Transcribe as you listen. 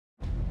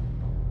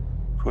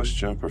Push,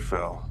 jump, or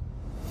fell.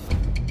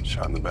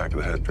 Shot in the back of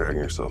the head,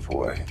 dragging yourself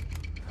away.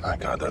 My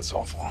God, that's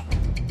awful.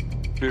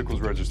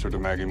 Vehicle's registered to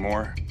Maggie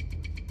Moore.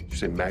 Did you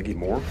say Maggie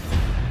Moore?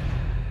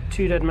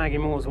 2 dead Maggie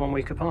Moores 1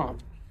 week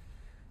apart.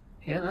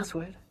 Yeah, that's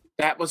weird.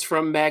 That was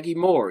from Maggie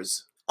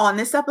Moore's. On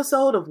this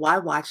episode of Why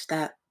Watch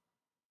That?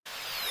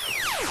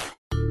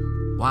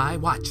 Why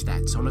Watch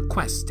That's on a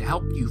quest to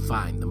help you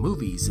find the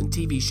movies and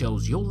TV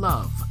shows you'll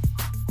love.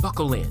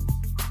 Buckle in.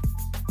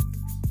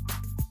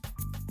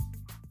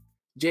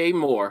 Jay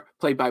Moore,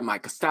 played by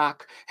Micah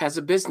Stock, has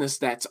a business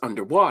that's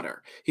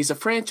underwater. He's a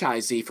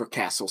franchisee for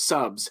Castle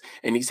Subs,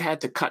 and he's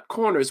had to cut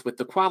corners with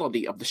the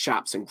quality of the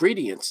shop's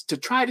ingredients to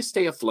try to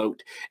stay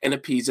afloat and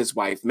appease his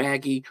wife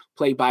Maggie,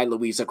 played by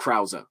Louisa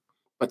Krause.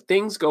 But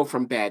things go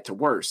from bad to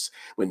worse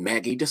when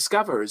Maggie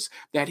discovers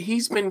that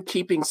he's been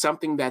keeping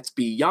something that's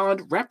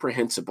beyond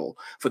reprehensible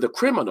for the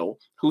criminal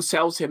who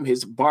sells him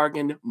his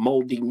bargain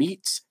moldy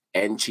meats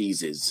and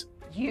cheeses.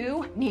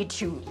 You need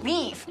to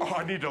leave. Oh,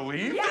 I need to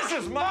leave? Yeah. This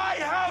is my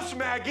house,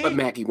 Maggie! But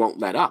Maggie won't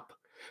let up.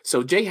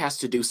 So Jay has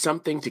to do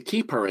something to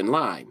keep her in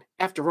line.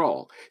 After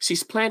all,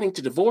 she's planning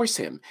to divorce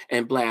him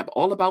and blab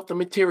all about the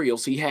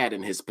materials he had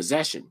in his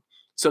possession.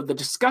 So the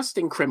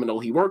disgusting criminal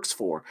he works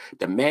for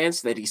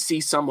demands that he see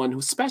someone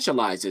who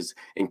specializes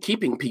in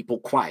keeping people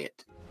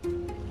quiet.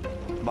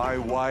 My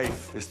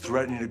wife is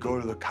threatening to go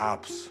to the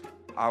cops.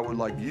 I would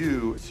like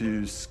you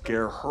to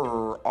scare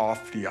her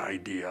off the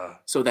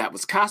idea. So that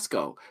was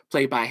Costco,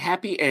 played by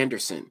Happy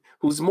Anderson,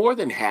 who's more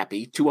than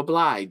happy to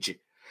oblige.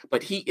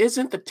 But he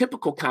isn't the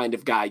typical kind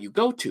of guy you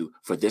go to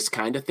for this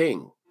kind of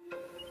thing.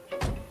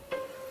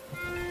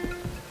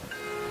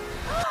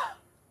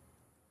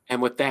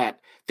 And with that,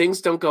 things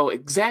don't go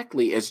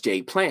exactly as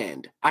Jay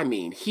planned. I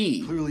mean,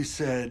 he Clearly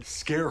said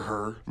scare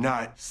her,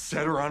 not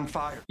set her on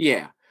fire.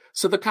 Yeah,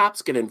 so the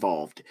cops get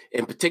involved.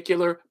 In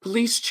particular,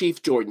 Police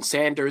Chief Jordan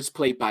Sanders,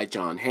 played by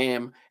John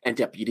Hamm, and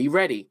Deputy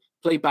Reddy,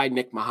 played by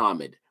Nick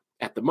Muhammad.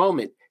 At the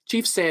moment,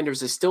 Chief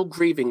Sanders is still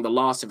grieving the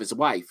loss of his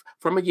wife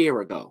from a year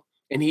ago,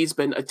 and he's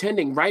been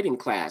attending writing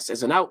class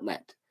as an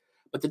outlet.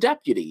 But the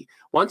deputy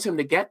wants him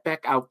to get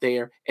back out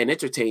there and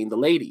entertain the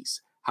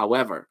ladies.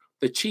 However,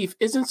 the chief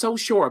isn't so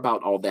sure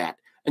about all that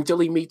until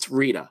he meets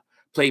Rita,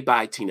 played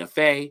by Tina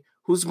Fey,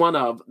 who's one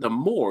of the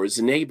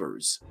Moore's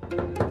neighbors.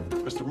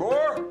 Mr.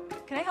 Moore?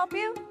 Can I help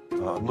you?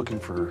 I'm looking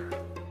for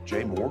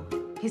Jay Moore.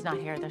 He's not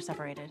here. They're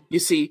separated. You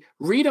see,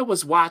 Rita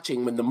was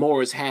watching when the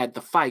Moores had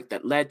the fight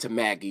that led to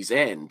Maggie's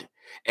end,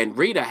 and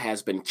Rita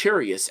has been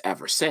curious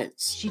ever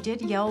since. She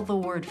did yell the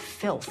word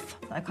filth.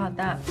 I caught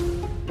that.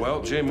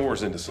 Well, Jay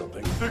Moore's into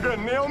something. They're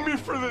gonna nail me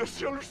for this,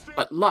 you understand?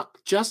 But luck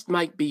just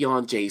might be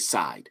on Jay's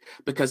side,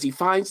 because he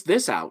finds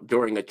this out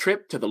during a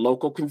trip to the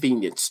local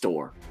convenience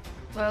store.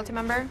 Loyalty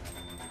member?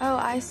 Oh,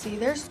 I see.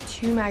 There's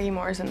 2 Maggie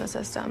Moores in the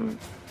system.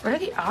 What are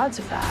the odds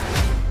of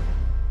that?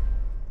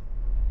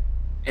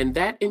 And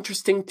that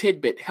interesting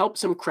tidbit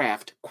helps him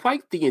craft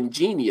quite the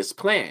ingenious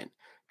plan.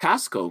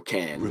 Costco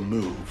can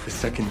Remove the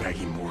second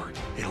Maggie Moore.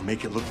 It'll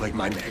make it look like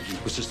my Maggie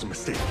was just a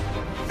mistake.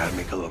 Gotta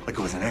make it look like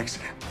it was an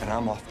accident, and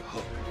I'm off the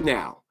hook.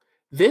 Now,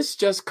 this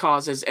just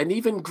causes an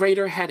even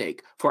greater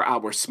headache for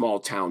our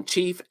small-town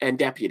chief and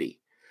deputy.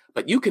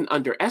 But you can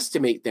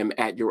underestimate them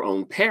at your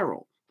own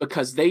peril,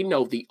 because they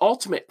know the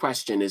ultimate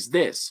question is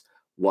this: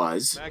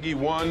 was Maggie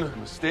 1 a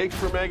mistake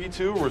for Maggie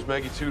 2, or was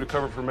Maggie 2 to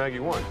cover for Maggie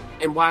 1?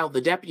 And while the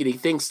deputy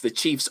thinks the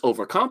chief's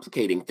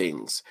overcomplicating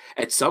things,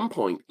 at some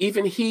point,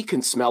 even he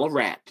can smell a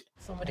rat.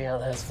 Somebody out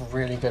there's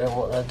really good at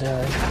what they're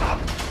doing.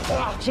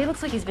 Jay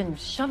looks like he's been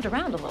shoved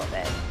around a little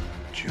bit.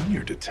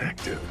 Junior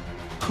detective.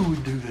 Who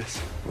would do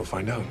this? We'll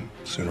find out.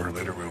 Sooner or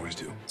later, we always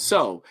do.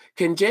 So,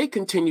 can Jay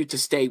continue to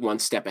stay one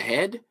step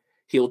ahead?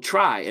 He'll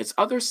try as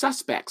other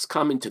suspects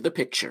come into the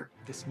picture.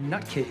 This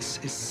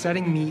nutcase is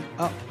setting me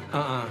up.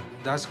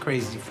 That's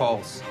crazy.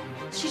 False.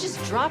 She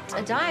just dropped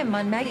a dime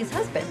on Maggie's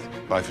husband.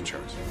 Life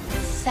insurance.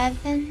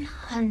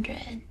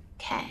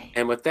 $700K.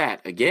 And with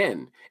that,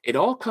 again, it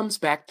all comes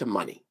back to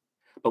money.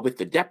 But with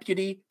the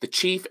deputy, the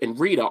chief, and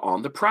Rita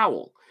on the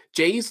prowl,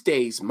 Jay's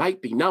days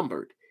might be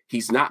numbered.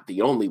 He's not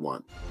the only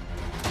one.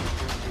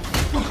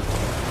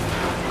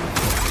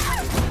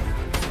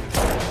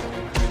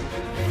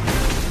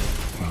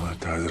 Well, that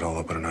ties it all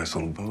up in a nice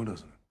little bow,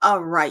 doesn't it?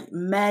 All right,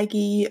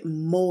 Maggie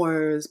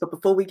Moore's. But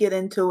before we get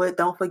into it,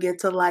 don't forget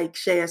to like,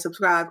 share,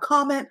 subscribe,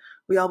 comment.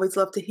 We always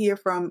love to hear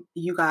from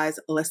you guys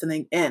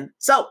listening in.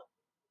 So,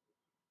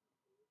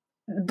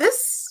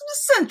 this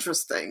was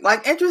interesting.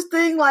 Like,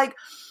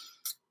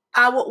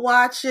 I would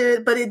watch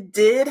it, but it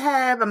did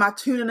have, am I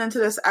tuning into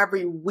this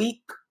every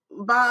week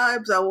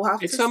vibes? I will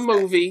have It's to a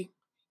movie.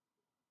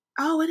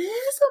 Oh, it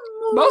is a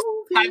movie. Most of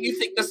the time you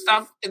think the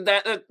stuff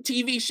that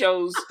TV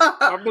shows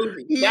are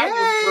movies. Now you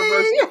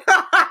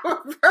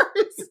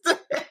reversed it.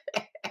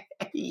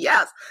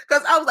 Yes,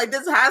 because I was like,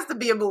 this has to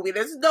be a movie.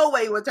 There's no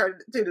way we'll turn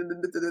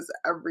into this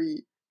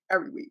every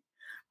week.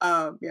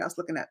 Yeah, I was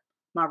looking at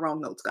my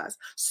wrong notes, guys.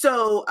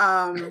 So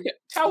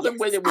tell them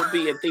when it will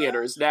be in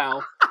theaters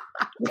now.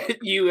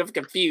 You have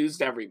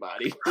confused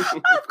everybody.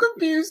 I've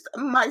confused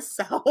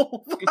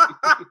myself.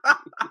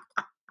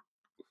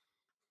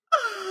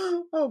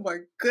 Oh my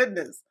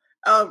goodness.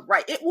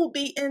 Right. It will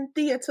be in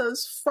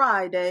theaters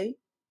Friday,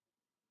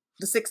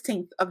 the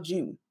 16th of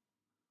June.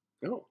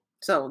 Oh.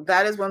 So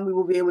that is when we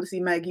will be able to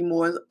see Maggie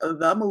Moore's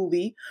The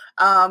Movie,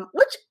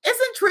 which is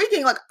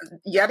intriguing. Like,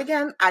 yet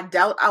again, I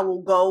doubt I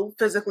will go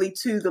physically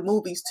to the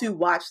movies to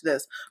watch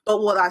this. But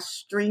will I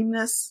stream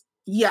this?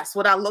 Yes.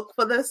 Would I look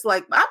for this?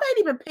 Like, I might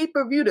even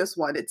pay-per-view this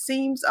one. It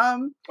seems...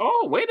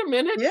 Oh, wait a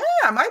minute. Yeah,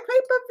 I might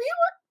pay-per-view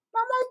it.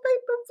 I might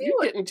pay-per-view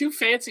You're getting too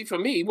fancy for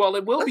me. Well,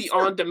 it will be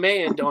on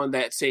demand on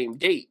that same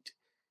date.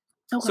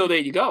 Okay. So there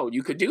you go.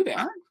 You could do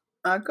that.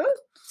 I could.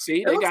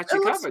 See, they got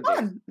you covered.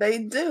 Fun. They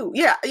do.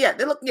 Yeah.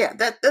 They look. Yeah.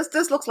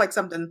 This looks like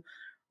something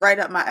right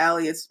up my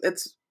alley.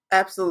 It's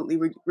absolutely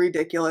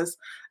ridiculous.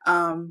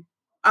 I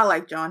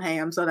like John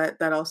Hamm, so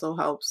that also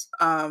helps.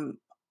 I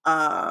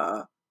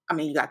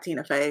mean, you got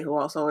Tina Fey, who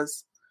also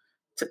is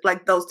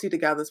like those two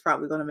together is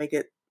probably going to make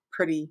it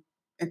pretty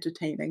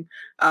entertaining.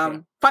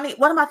 Funny.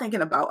 What am I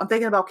thinking about? I'm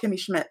thinking about Kimmy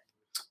Schmidt.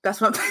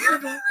 That's what I'm thinking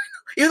about.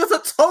 It was a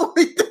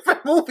totally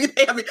different movie.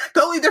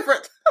 Totally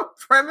different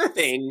premise.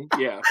 Thing,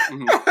 yeah.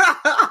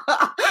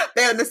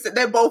 Mm-hmm.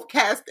 They're both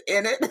cast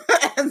in it,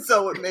 and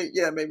so it made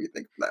me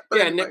think of that.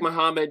 But anyway. Nick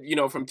Mohammed,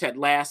 from Ted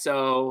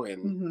Lasso,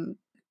 and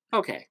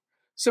okay.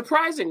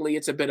 Surprisingly,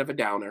 it's a bit of a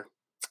downer.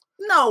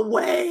 No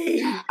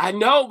way. I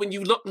know when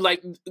you look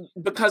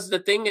because the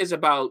thing is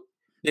about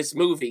this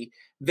movie,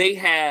 they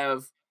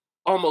have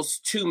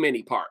almost too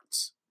many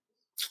parts.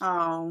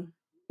 Oh.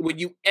 When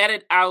you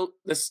edit out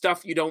the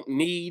stuff you don't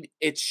need,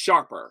 it's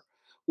sharper,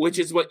 which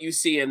is what you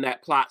see in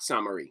that plot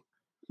summary.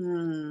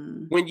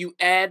 When you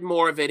add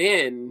more of it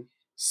in,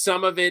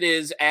 some of it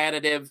is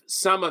additive,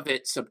 some of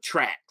it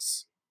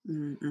subtracts.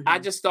 Mm-hmm. I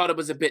just thought it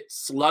was a bit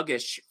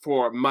sluggish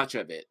for much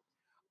of it.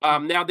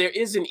 Now, there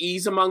is an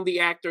ease among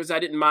the actors. I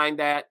didn't mind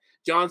that.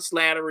 John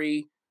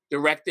Slattery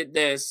directed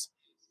this.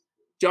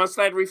 John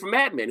Slattery from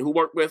Mad Men, who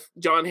worked with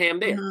John Hamm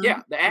there. Mm-hmm.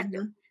 Yeah, the actor.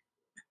 Mm-hmm.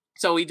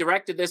 So he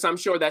directed this. I'm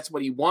sure that's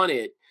what he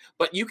wanted.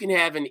 But you can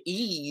have an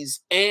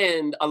ease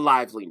and a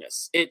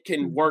liveliness. It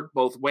can work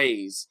both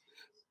ways.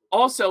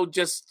 Also,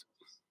 just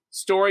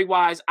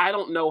story-wise, I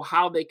don't know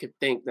how they could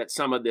think that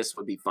some of this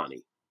would be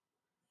funny.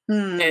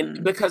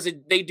 And because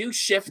they do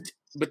shift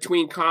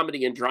between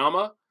comedy and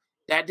drama.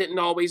 That didn't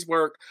always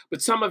work.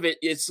 But some of it,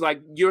 it's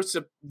like,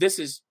 this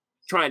is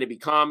trying to be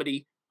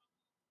comedy.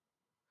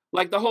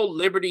 Like the whole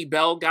Liberty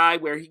Bell guy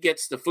where he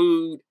gets the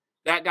food.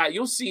 That guy,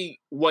 you'll see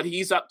what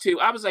he's up to.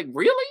 I was like,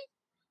 really?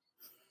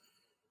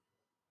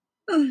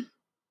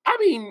 I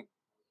mean,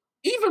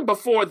 even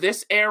before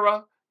this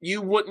era,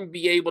 you wouldn't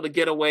be able to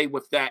get away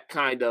with that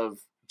kind of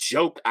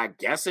joke, I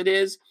guess it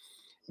is.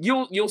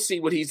 You'll see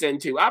what he's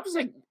into. I was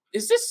like,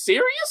 is this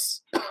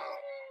serious?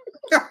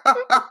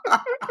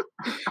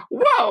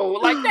 Whoa,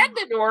 like that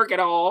didn't work at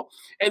all.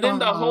 And then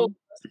the whole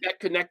that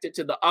connected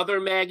to the other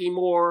Maggie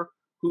Moore,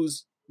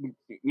 who's,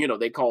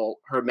 they call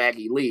her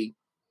Maggie Lee.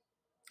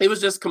 It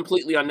was just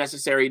completely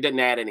unnecessary. It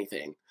didn't add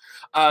anything.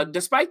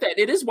 Despite that,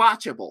 it is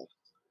watchable.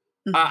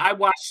 I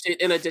watched it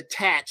in a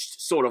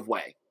detached sort of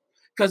way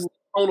because the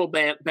tonal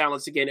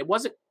balance, again, it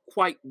wasn't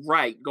quite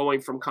right going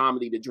from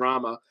comedy to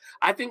drama.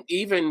 I think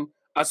even,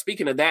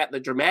 speaking of that, the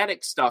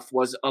dramatic stuff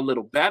was a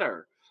little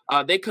better.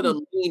 They could have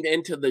leaned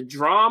into the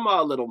drama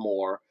a little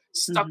more,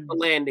 stuck the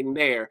landing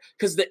there,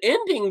 because the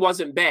ending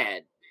wasn't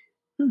bad.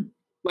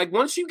 Like,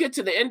 once you get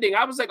to the ending,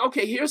 I was like,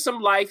 okay, here's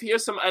some life,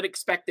 here's some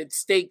unexpected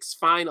stakes,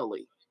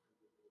 finally.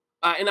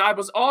 And I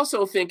was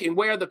also thinking,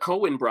 where are the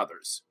Coen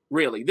brothers?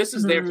 Really, this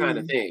is their kind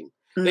of thing.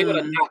 They would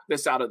have knocked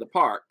this out of the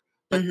park,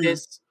 but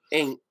this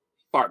ain't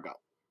Fargo.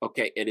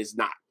 Okay, it is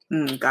not.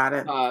 Got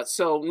it.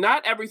 So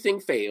not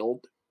everything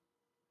failed.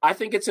 I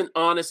think it's an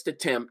honest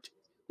attempt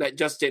that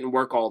just didn't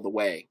work all the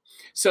way.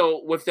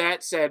 So with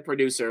that said,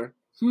 producer,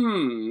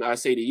 I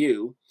say to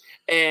you,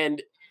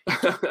 and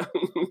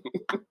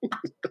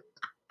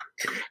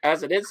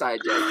as an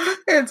inside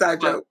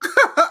joke.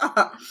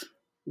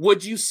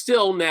 Would you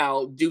still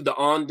now do the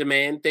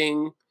on-demand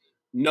thing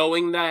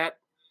knowing that?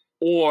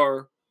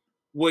 Or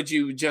would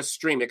you just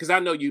stream it? Because I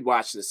know you'd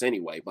watch this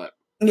anyway, but...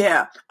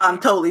 Yeah, I'm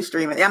totally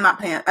streaming. I'm not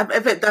paying.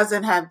 If it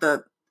doesn't have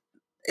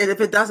if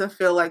it doesn't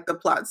feel like the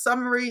plot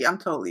summary,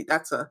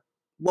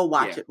 we'll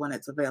watch it when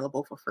it's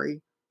available for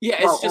free. Yeah,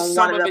 it's just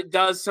some of it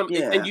does,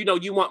 and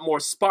you want more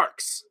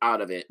sparks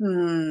out of it.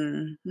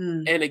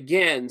 And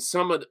again,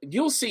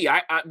 you'll see,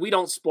 we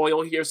don't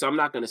spoil here, so I'm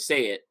not going to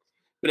say it,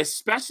 but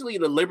especially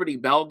the Liberty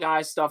Bell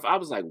guy stuff, I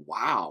was like,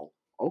 wow,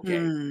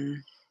 okay.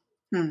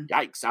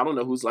 Yikes, I don't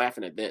know who's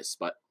laughing at this,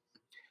 but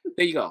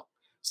there you go.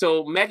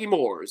 So Maggie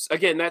Moore's,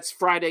 again, that's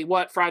Friday,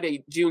 what?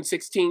 Friday, June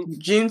 16th?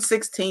 June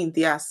 16th,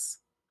 yes.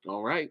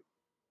 All right.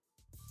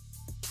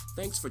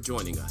 Thanks for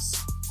joining us.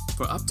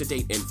 For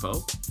up-to-date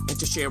info and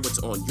to share what's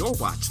on your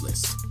watch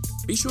list,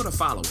 be sure to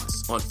follow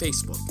us on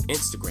Facebook,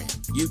 Instagram,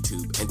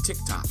 YouTube, and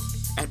TikTok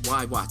at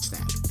Why Watch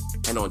That,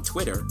 and on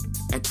Twitter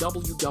at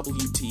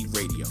WWT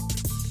Radio.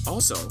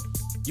 Also,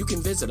 you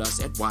can visit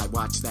us at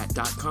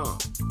whywatchthat.com.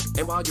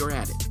 And while you're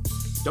at it,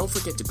 don't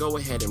forget to go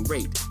ahead and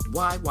rate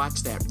Why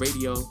Watch That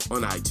Radio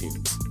on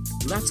iTunes.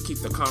 Let's keep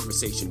the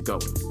conversation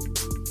going.